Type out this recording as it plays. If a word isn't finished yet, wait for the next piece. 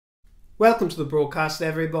Welcome to the broadcast,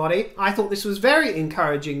 everybody. I thought this was very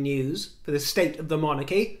encouraging news for the state of the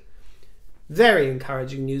monarchy. Very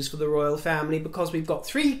encouraging news for the royal family, because we've got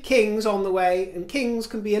 3 kings on the way, and kings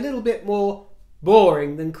can be a little bit more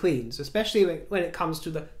boring than queens, especially when it comes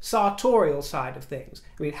to the sartorial side of things.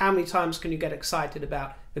 I mean, how many times can you get excited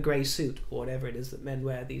about a grey suit or whatever it is that men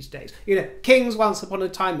wear these days? You know, kings once upon a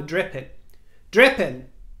time were dripping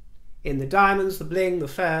in the diamonds, the bling, the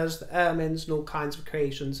furs, the ermines, and all kinds of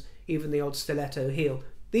creations, even the odd stiletto heel.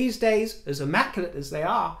 These days, as immaculate as they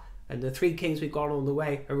are, and the 3 kings we've got on the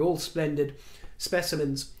way are all splendid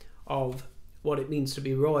specimens of what it means to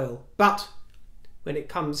be royal. But when it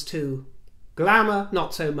comes to glamour,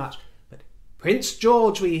 not so much. But Prince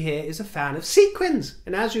George, we hear, is a fan of sequins.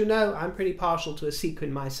 And as you know, I'm pretty partial to a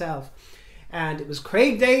sequin myself. And it was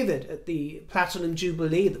Craig David at the Platinum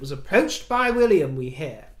Jubilee that was approached by William, we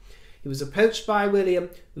hear. He was approached by William,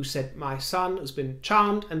 who said, "My son has been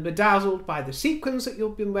charmed and bedazzled by the sequins that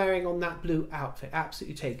you've been wearing on that blue outfit."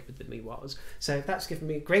 Absolutely taken with him he was. So that's given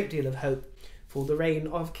me a great deal of hope for the reign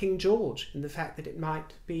of King George, in the fact that it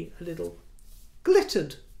might be a little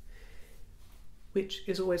glittered, which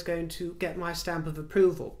is always going to get my stamp of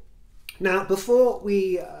approval. Now, before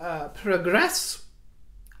we progress,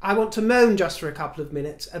 I want to moan just for a couple of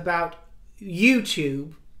minutes about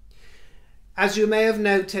YouTube. As you may have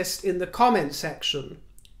noticed in the comment section,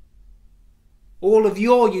 all of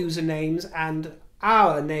your usernames and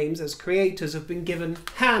our names as creators have been given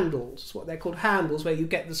handles, what they're called handles, where you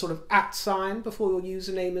get the sort of @ sign before your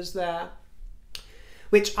username is there,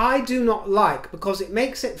 which I do not like, because it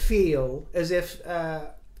makes it feel as if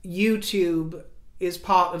YouTube is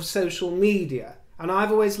part of social media. And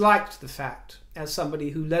I've always liked the fact, as somebody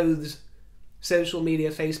who loathes social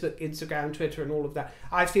media, Facebook, Instagram, Twitter and all of that,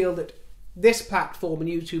 I feel that this platform and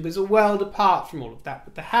YouTube is a world apart from all of that.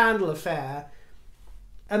 But the handle affair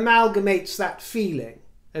amalgamates that feeling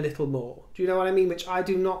a little more. Do you know what I mean? Which I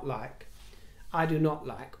do not like. I do not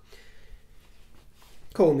like.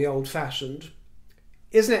 Call me old-fashioned.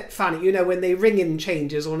 Isn't it funny, you know, when they ring in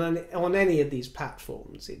changes on any of these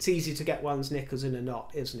platforms, it's easy to get one's knickers in a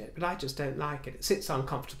knot, isn't it? But I just don't like it. It sits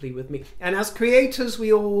uncomfortably with me. And as creators,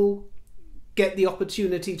 we all get the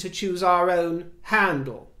opportunity to choose our own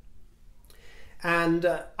handle. And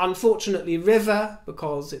unfortunately River,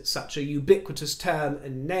 because it's such a ubiquitous term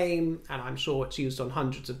and name, and I'm sure it's used on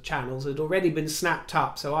hundreds of channels, had already been snapped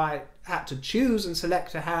up, so I had to choose and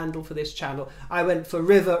select a handle for this channel. I went for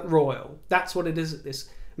River Royal. That's what it is at this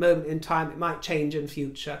moment in time. It might change in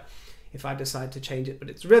future if I decide to change it, but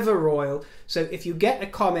it's River Royal. So if you get a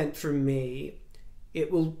comment from me,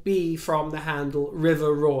 it will be from the handle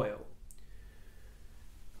River Royal.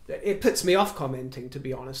 It puts me off commenting, to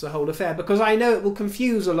be honest, the whole affair, because I know it will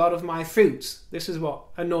confuse a lot of my fruits. This is what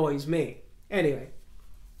annoys me. Anyway,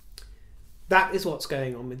 that is what's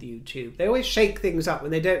going on with YouTube. They always shake things up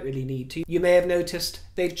when they don't really need to. You may have noticed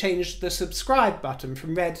they've changed the subscribe button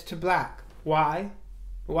from red to black. Why?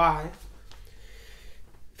 Why?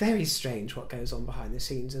 Very strange what goes on behind the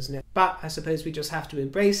scenes, isn't it? But I suppose we just have to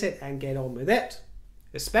embrace it and get on with it.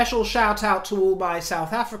 A special shout out to all my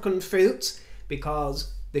South African fruits,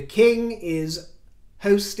 because the King is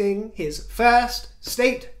hosting his first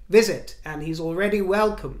state visit, and he's already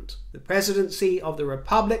welcomed the presidency of the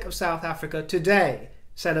Republic of South Africa today,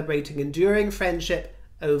 celebrating enduring friendship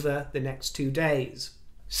over the next 2 days.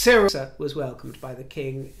 Cyril was welcomed by the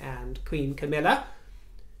King and Queen Camilla.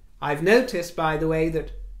 I've noticed, by the way,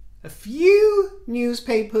 that a few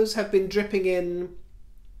newspapers have been dripping in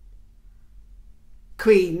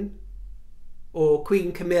Queen or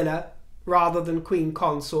Queen Camilla rather than Queen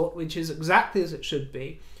Consort, which is exactly as it should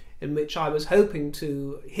be, in which I was hoping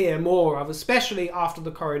to hear more of, especially after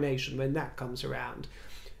the coronation, when that comes around.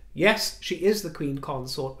 Yes, she is the Queen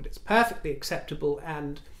Consort, but it's perfectly acceptable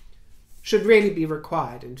and should really be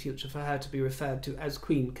required in future for her to be referred to as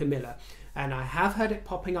Queen Camilla. And I have heard it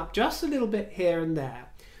popping up just a little bit here and there.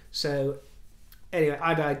 So anyway,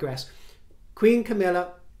 I digress. Queen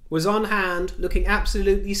Camilla was on hand, looking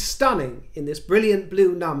absolutely stunning in this brilliant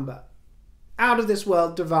blue number. Out of this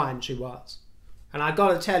world divine she was. And I got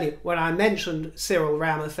to tell you, when I mentioned Cyril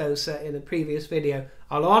Ramaphosa in a previous video,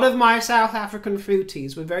 a lot of my South African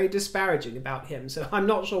fruities were very disparaging about him. So I'm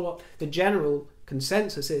not sure what the general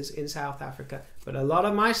consensus is in South Africa, but a lot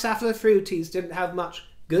of my Safa fruities didn't have much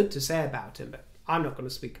good to say about him. But I'm not going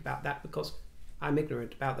to speak about that, because I'm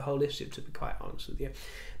ignorant about the whole issue, to be quite honest with you.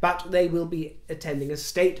 But they will be attending a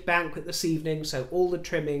state banquet this evening, so all the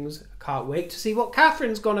trimmings. I can't wait to see what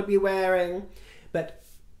Catherine's going to be wearing. But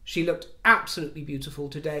she looked absolutely beautiful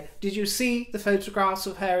today. Did you see the photographs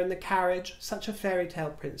of her in the carriage? Such a fairy tale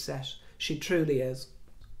princess. She truly is.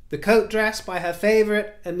 The coat dress by her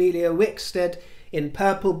favourite Amelia Wickstead in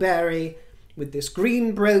purple berry, with this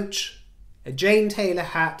green brooch, a Jane Taylor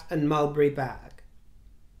hat and mulberry bag.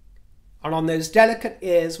 And on those delicate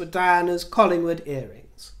ears were Diana's Collingwood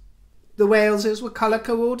earrings. The Waleses were colour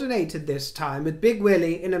coordinated this time, with Big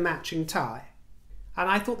Willie in a matching tie. And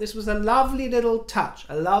I thought this was a lovely little touch,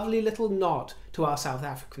 a lovely little nod to our South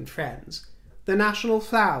African friends. The national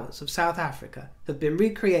flowers of South Africa have been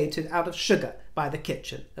recreated out of sugar by the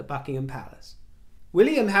kitchen at Buckingham Palace.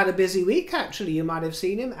 William had a busy week, actually. You might have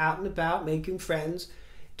seen him out and about, making friends,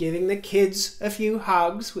 giving the kids a few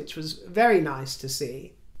hugs, which was very nice to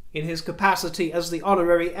see, in his capacity as the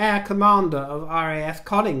honorary Air Commander of RAF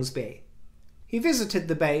Coningsby. He visited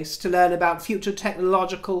the base to learn about future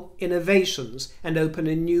technological innovations and open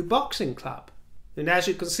a new boxing club. And as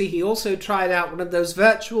you can see, he also tried out one of those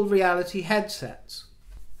virtual reality headsets.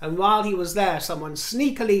 And while he was there, someone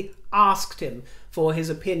sneakily asked him for his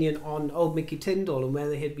opinion on old Mickey Tindall and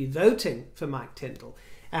whether he'd be voting for Mike Tindall.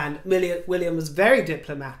 And William was very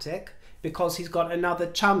diplomatic because he's got another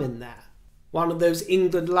chum in there, one of those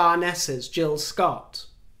England lionesses, Jill Scott.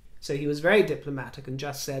 So he was very diplomatic and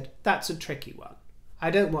just said, that's a tricky one.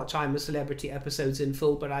 I don't watch I'm a Celebrity episodes in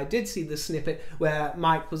full, but I did see the snippet where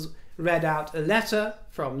Mike was read out a letter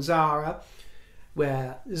from Zara,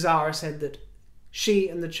 where Zara said that she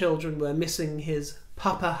and the children were missing his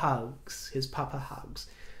papa hugs,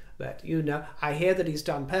 But, you know, I hear that he's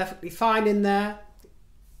done perfectly fine in there.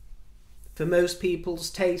 For most people's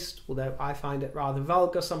taste, although I find it rather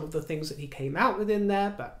vulgar, some of the things that he came out with in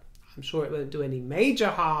there, but I'm sure it won't do any major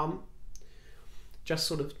harm. Just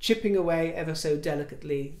sort of chipping away ever so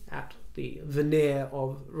delicately at the veneer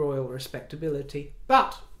of royal respectability.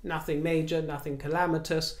 But nothing major, nothing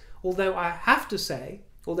calamitous, although I have to say,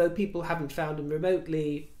 although people haven't found him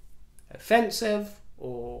remotely offensive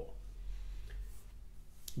or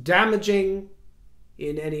damaging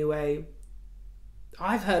in any way,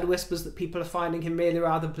 I've heard whispers that people are finding him really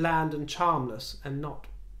rather bland and charmless and not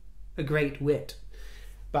a great wit.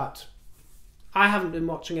 But I haven't been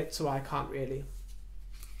watching it, so I can't really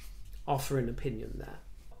offer an opinion there.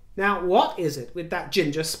 Now, what is it with that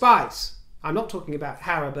ginger spice? I'm not talking about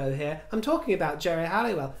Haribo here. I'm talking about Jerry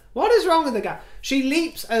Halliwell. What is wrong with the guy? She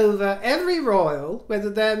leaps over every royal, whether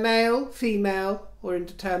they're male, female, or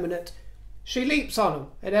indeterminate. She leaps on them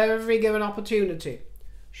at every given opportunity.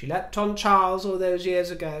 She leapt on Charles all those years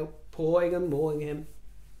ago, pawing and mawing him,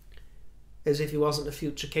 as if he wasn't a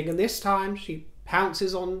future king. And this time she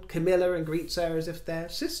pounces on Camilla and greets her as if they're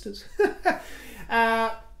sisters.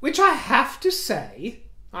 Which I have to say,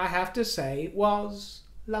 was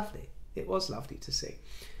lovely. It was lovely to see.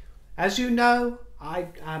 As you know, I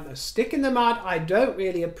am a stick in the mud. I don't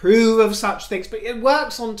really approve of such things, but it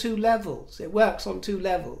works on two levels.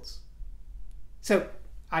 So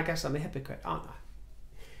I guess I'm a hypocrite, aren't I?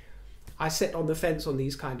 I sit on the fence on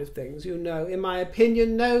these kind of things, you know. In my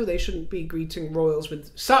opinion, no, they shouldn't be greeting royals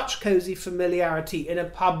with such cosy familiarity in a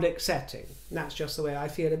public setting. And that's just the way I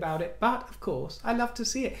feel about it. But, of course, I love to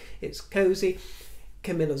see it. It's cosy.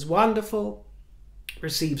 Camilla's wonderful,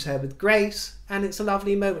 receives her with grace, and it's a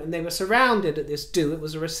lovely moment. And they were surrounded at this do. It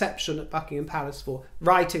was a reception at Buckingham Palace for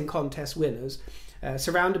writing contest winners,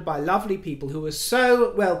 surrounded by lovely people who were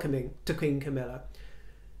so welcoming to Queen Camilla.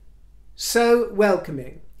 So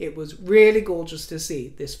welcoming. It was really gorgeous to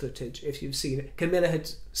see this footage, if you've seen it. Camilla had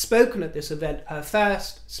spoken at this event, her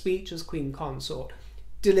first speech as Queen Consort,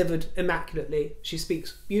 delivered immaculately. She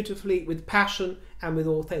speaks beautifully, with passion and with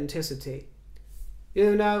authenticity.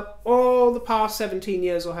 You know, all the past 17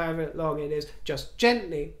 years or however long it is, just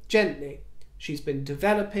gently, she's been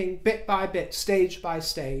developing bit by bit, stage by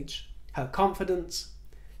stage, her confidence,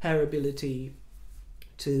 her ability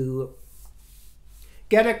to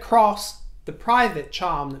get across the private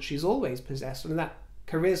charm that she's always possessed and that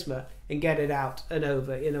charisma, and get it out and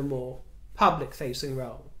over in a more public-facing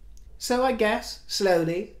role. So I guess,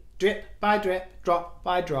 slowly, drip by drip, drop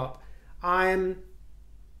by drop,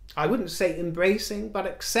 I wouldn't say embracing, but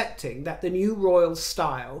accepting that the new royal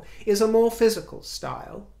style is a more physical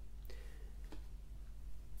style,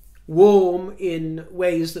 warm in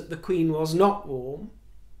ways that the Queen was not warm,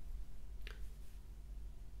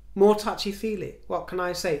 more touchy-feely. What can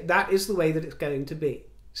I say? That is the way that it's going to be.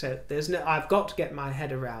 So I've got to get my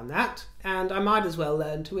head around that, and I might as well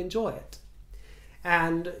learn to enjoy it.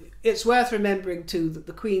 And it's worth remembering too that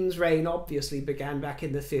the Queen's reign obviously began back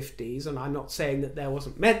in the 50s, and I'm not saying that there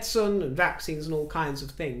wasn't medicine and vaccines and all kinds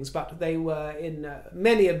of things, but they were in,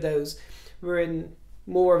 many of those were in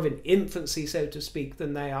more of an infancy, so to speak,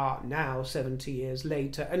 than they are now, 70 years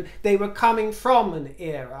later. And they were coming from an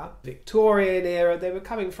era, Victorian era, they were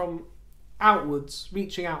coming from outwards,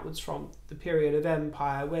 reaching outwards from the period of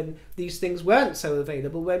empire when these things weren't so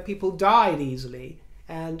available, when people died easily.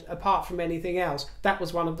 And apart from anything else, that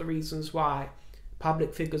was one of the reasons why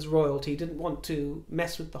public figures, royalty, didn't want to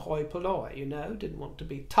mess with the hoi polloi, you know, didn't want to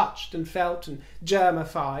be touched and felt and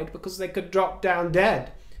germified, because they could drop down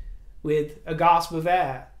dead with a gasp of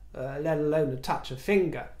air, let alone a touch of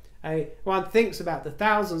finger. One thinks about the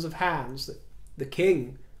thousands of hands that the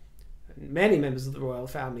king and many members of the royal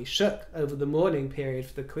family shook over the mourning period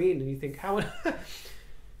for the Queen, and you think, how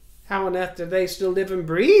on earth do they still live and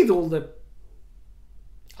breathe, all the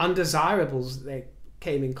undesirables that they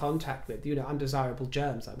came in contact with, you know, undesirable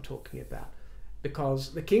germs I'm talking about,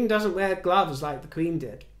 because the king doesn't wear gloves like the Queen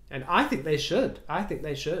did. And I think they should.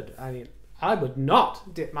 I mean, I would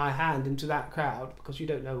not dip my hand into that crowd, because you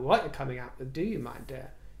don't know what you're coming out with, do you, my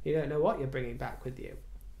dear? You don't know what you're bringing back with you.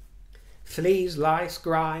 Fleas, lice,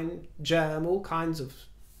 grime, germ, all kinds of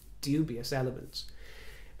dubious elements.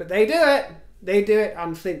 But they do it. They do it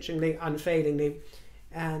unflinchingly, unfailingly,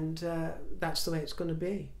 and that's the way it's going to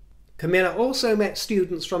be. Camilla also met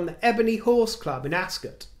students from the Ebony Horse Club in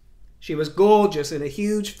Ascot. She was gorgeous in a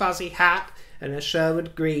huge fuzzy hat and her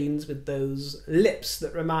Sherwood greens with those lips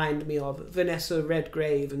that remind me of Vanessa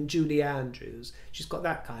Redgrave and Julie Andrews. She's got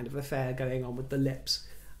that kind of affair going on with the lips,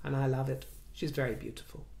 and I love it. She's very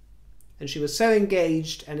beautiful. And she was so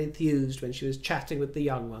engaged and enthused when she was chatting with the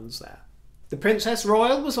young ones there. The Princess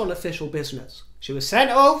Royal was on official business. She was sent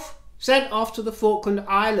off to the Falkland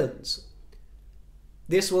Islands.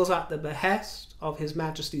 This was at the behest of His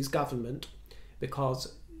Majesty's government,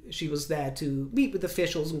 because she was there to meet with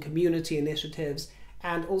officials and community initiatives,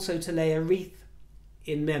 and also to lay a wreath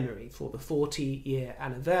in memory for the 40-year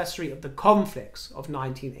anniversary of the conflicts of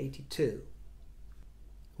 1982.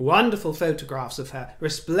 Wonderful photographs of her,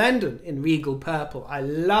 resplendent in regal purple. I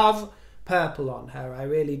love purple on her, I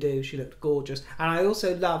really do. She looked gorgeous. And I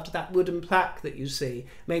also loved that wooden plaque that you see.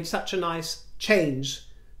 Made such a nice change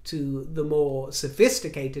to the more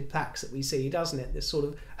sophisticated plaques that we see, doesn't it? This sort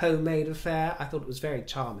of homemade affair. I thought it was very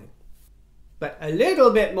charming. But a little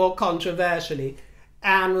bit more controversially,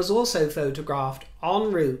 Anne was also photographed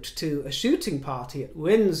en route to a shooting party at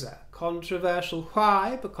Windsor. Controversial,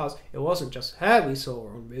 why? Because it wasn't just her we saw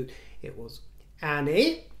en route, it was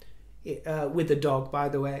Annie, with the dog, by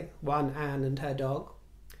the way, one Anne and her dog.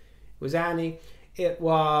 It was Annie, it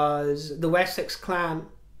was the Wessex clan,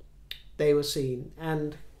 they were seen,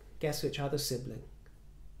 and guess which other sibling?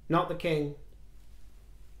 Not the king,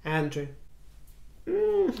 Andrew.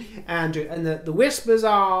 Andrew, and the whispers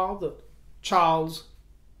are that Charles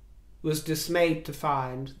was dismayed to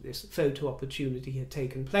find this photo opportunity had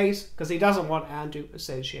taken place, because he doesn't want Andrew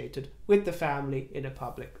associated with the family in a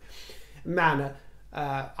public manner.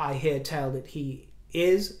 I hear tell that he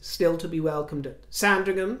is still to be welcomed at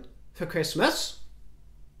Sandringham for Christmas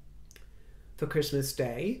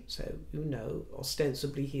Day, so you know,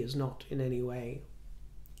 ostensibly he is not in any way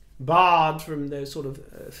barred from those sort of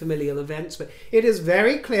familial events, but it is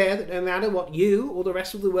very clear that no matter what you or the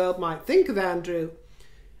rest of the world might think of Andrew,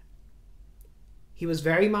 he was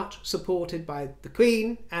very much supported by the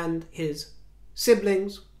Queen and his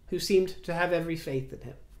siblings, who seemed to have every faith in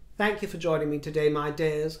him. Thank you for joining me today, my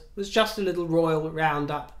dears. It was just a little royal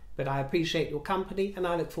roundup, but I appreciate your company and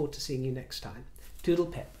I look forward to seeing you next time. Toodle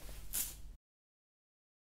pip.